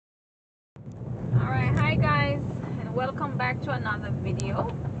guys, and welcome back to another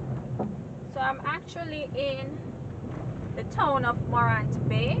video. So I'm actually in the town of Morant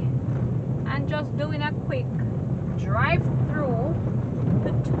Bay and just doing a quick drive through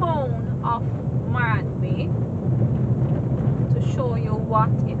the town of Morant Bay to show you what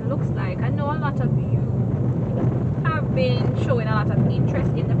it looks like. I know a lot of you have been showing a lot of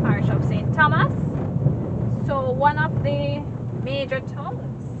interest in the parish of St. Thomas. So one of the major towns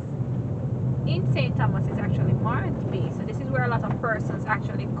in St. Thomas is actually Morant Bay. So this is where a lot of persons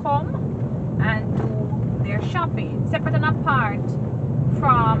actually come and do their shopping, separate and apart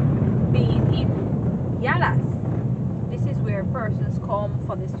from being in Yalas. This is where persons come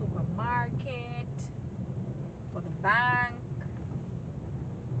for the supermarket, for the bank,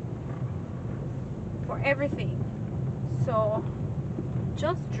 for everything. So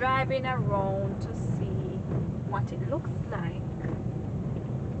just driving around to see what it looks like,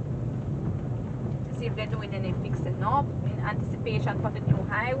 to see if they're doing any fixing up in anticipation for the new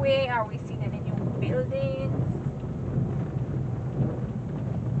highway. Are we seeing any new buildings?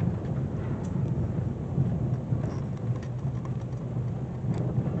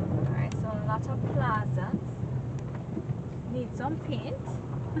 Alright, so a lot of plazas need some paint.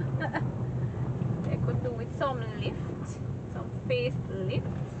 They could do with some lift, some facelift.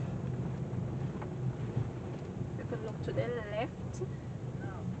 We could look to the left.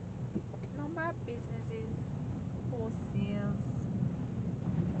 Number of businesses, wholesales.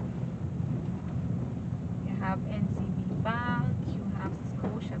 You have NCB Bank, you have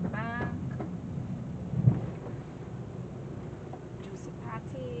Scotia Bank, Juicy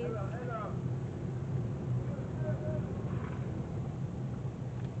Patties.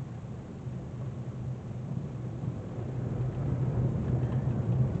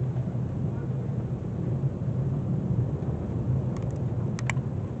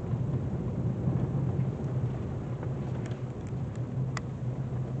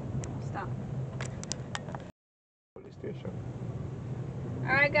 Station.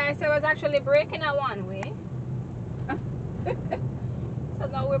 Alright guys, so I was actually breaking a one way. So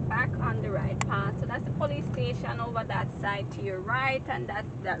now we're back on the right path. So that's the police station over that side to your right, and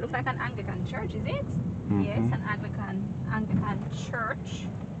that looks like an Anglican church, is it? Mm-hmm. Yes, an Anglican church.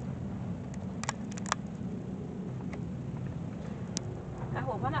 I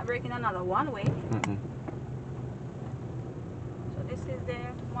hope I'm not breaking another one way. Mm-mm. So this is the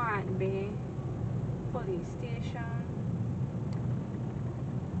Morant Bay police station.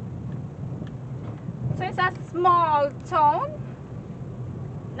 So it's a small town,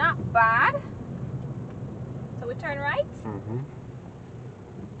 not bad. So we turn right. Mm-hmm.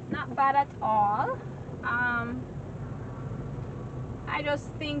 Not bad at all. I just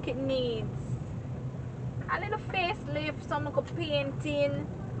think it needs a little facelift, some little painting.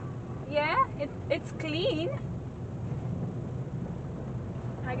 Yeah, it's clean.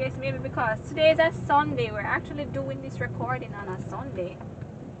 I guess maybe because today is a Sunday, we're actually doing this recording on a Sunday.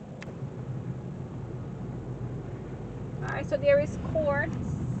 Alright, so there is courts.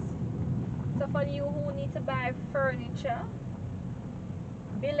 So for you who need to buy furniture,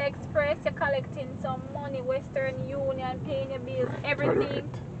 Bill Express, you're collecting some money, Western Union, paying your bills, everything.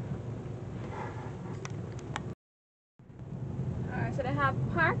 Alright, so they have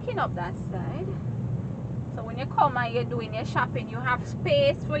parking up that side. So when you come and you're doing your shopping, you have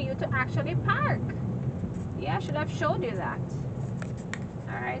space for you to actually park. Yeah, I should have showed you that.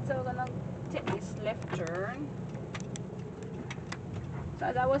 Alright, so we're gonna take this left turn. So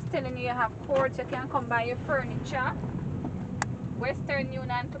as I was telling you, you have courts, you can come buy your furniture. Western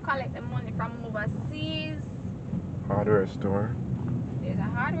Union to collect the money from overseas. Hardware store. There's a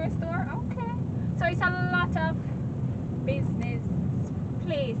hardware store, okay. So it's a lot of business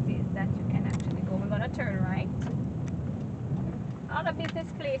places that you can actually go. We're gonna turn right. All the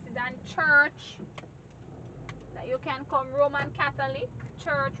business places and church that you can come. Roman Catholic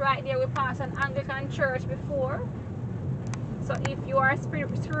church right there. We passed an Anglican church before. So if you are a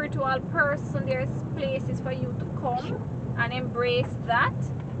spiritual person, there's places for you to come and embrace that.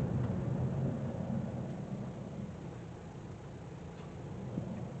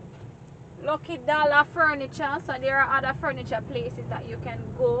 Lucky Dollar Furniture. So there are other furniture places that you can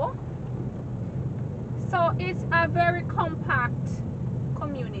go. So it's a very compact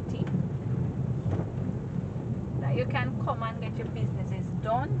community that you can come and get your businesses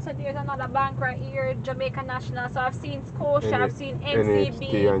done. So there's another bank right here, Jamaica National. So I've seen Scotia, I've seen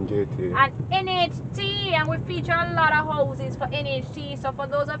NCB NHT and JT. and NHT, and we feature a lot of houses for NHT. So for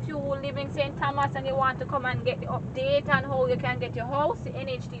those of you who live in St. Thomas and you want to come and get the update on how you can get your house, the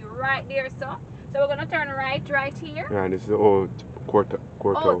NHT right there. So we're gonna turn right here. Yeah, this is the old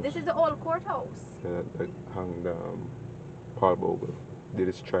courthouse. Oh, this is the old courthouse. That hung Paul Bogle. Did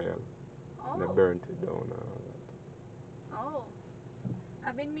his trial. And they Oh, burnt it down. oh.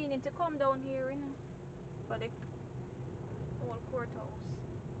 I've been meaning to come down here, for the old courthouse.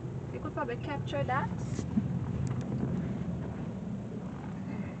 You could probably capture that.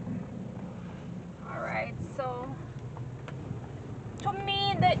 Alright, so to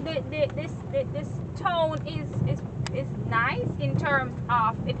me this town is nice in terms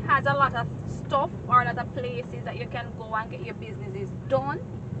of it has a lot of stuff or a lot of places that you can go and get your businesses done.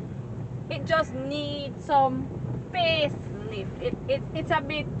 It just needs some facelift. It's a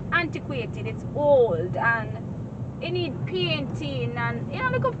bit antiquated, it's old, and it needs painting, and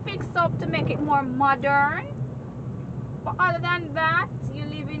you could fix up to make it more modern. But other than that, you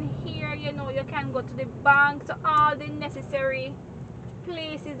live in here, you can go to the bank, so all the necessary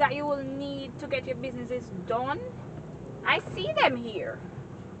places that you will need to get your businesses done, I see them here.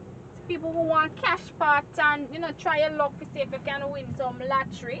 It's people who want cash pot and try your luck to see if you can win some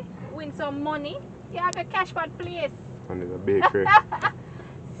lottery, win some money. You have a cash pot place. And there's a bakery.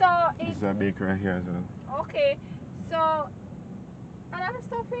 So There's a bakery here as well. okay, so a lot of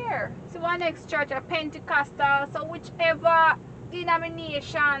stuff here. So one next church, a Pentecostal, so whichever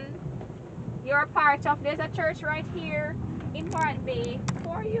denomination you're a part of, there's a church right here in Morant Bay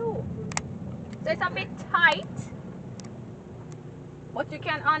for you. So it's a bit tight, but you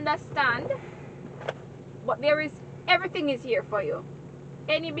can understand. But everything is here for you.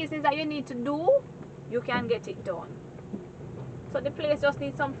 Any business that you need to do, you can get it done. So the place just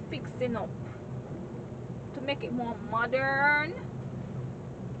needs some fixing up to make it more modern,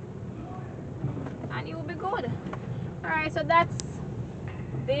 and you will be good. Alright, so that's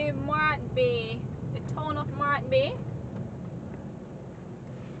the Morant Bay, the town of Morant Bay.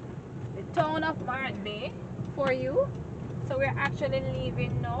 The town of Morant Bay for you. So we're actually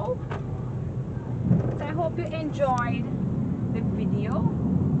leaving now. So I hope you enjoyed the video.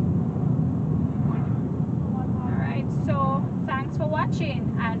 Alright, so thanks for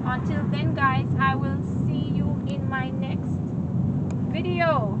watching, and until then guys, I will see you in my next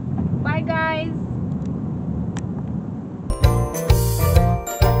video. Bye guys.